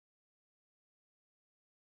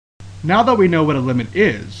Now that we know what a limit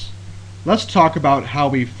is, let's talk about how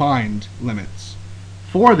we find limits.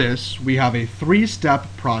 For this, we have a three-step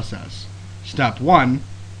process. Step 1,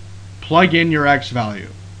 plug in your x value.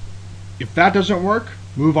 If that doesn't work,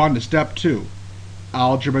 move on to step 2,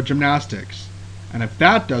 algebra gymnastics. And if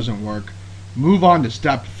that doesn't work, move on to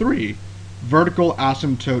step 3, vertical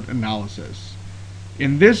asymptote analysis.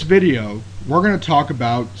 In this video, we're going to talk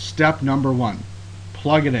about step number 1,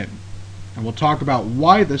 plug it in. And we'll talk about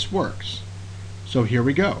why this works. So here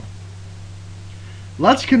we go.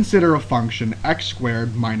 Let's consider a function x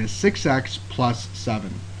squared minus 6x plus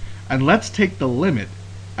 7. And let's take the limit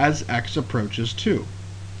as x approaches 2.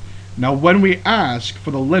 Now when we ask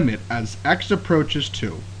for the limit as x approaches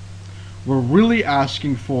 2, we're really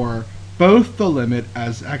asking for both the limit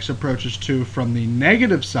as x approaches 2 from the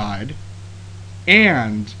negative side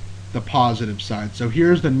and the positive side. So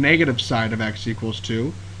here's the negative side of x equals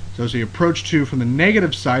 2. So as we approach 2 from the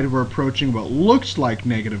negative side, we're approaching what looks like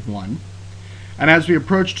negative 1. And as we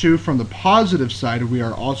approach 2 from the positive side, we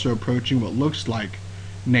are also approaching what looks like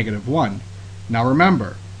negative 1. Now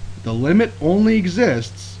remember, the limit only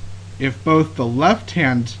exists if both the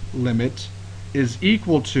left-hand limit is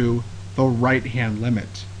equal to the right-hand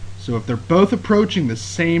limit. So if they're both approaching the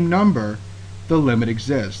same number, the limit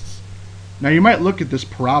exists. Now you might look at this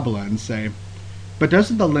parabola and say, but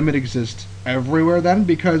doesn't the limit exist everywhere then?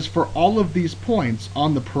 Because for all of these points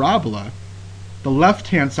on the parabola, the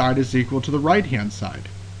left-hand side is equal to the right-hand side.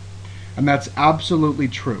 And that's absolutely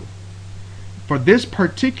true. For this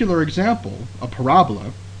particular example, a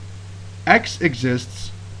parabola, x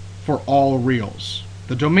exists for all reals.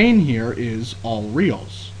 The domain here is all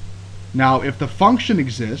reals. Now, if the function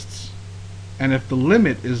exists, and if the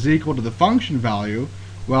limit is equal to the function value,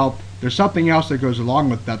 well, there's something else that goes along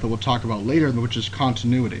with that we'll talk about later, which is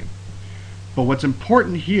continuity. But what's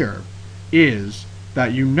important here is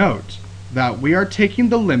that you note that we are taking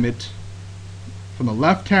the limit from the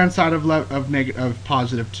left-hand side of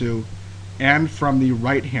positive 2 and from the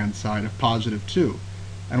right-hand side of positive 2.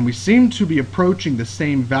 And we seem to be approaching the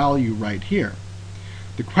same value right here.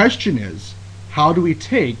 The question is, how do we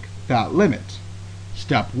take that limit?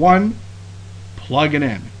 Step 1, plug it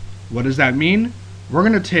in. What does that mean? We're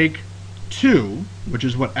going to take 2, which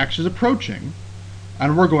is what x is approaching,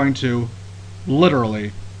 and we're going to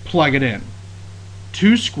literally plug it in.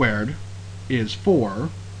 2 squared is 4,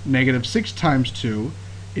 negative 6 times 2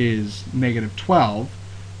 is negative 12,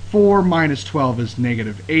 4 minus 12 is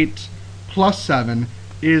negative 8, plus 7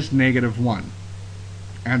 is negative 1.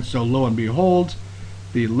 And so lo and behold,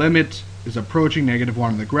 the limit is approaching negative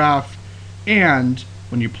 1 in the graph, and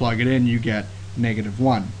when you plug it in, you get negative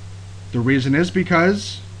 1. The reason is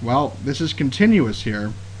because, well, this is continuous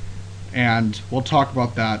here, and we'll talk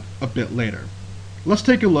about that a bit later. Let's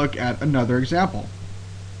take a look at another example.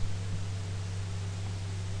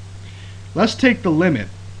 Let's take the limit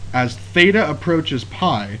as theta approaches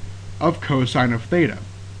pi of cosine of theta.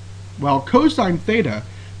 Well, cosine theta,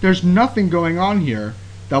 there's nothing going on here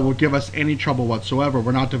that will give us any trouble whatsoever.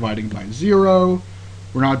 We're not dividing by 0,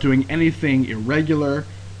 we're not doing anything irregular,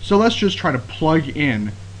 so let's just try to plug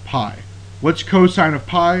in pi. What's cosine of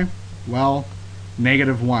pi? Well,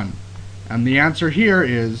 negative 1. And the answer here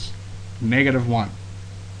is negative 1.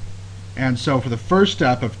 And so for the first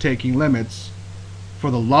step of taking limits,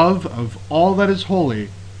 for the love of all that is holy,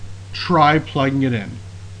 try plugging it in.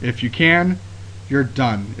 If you can, you're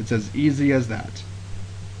done. It's as easy as that.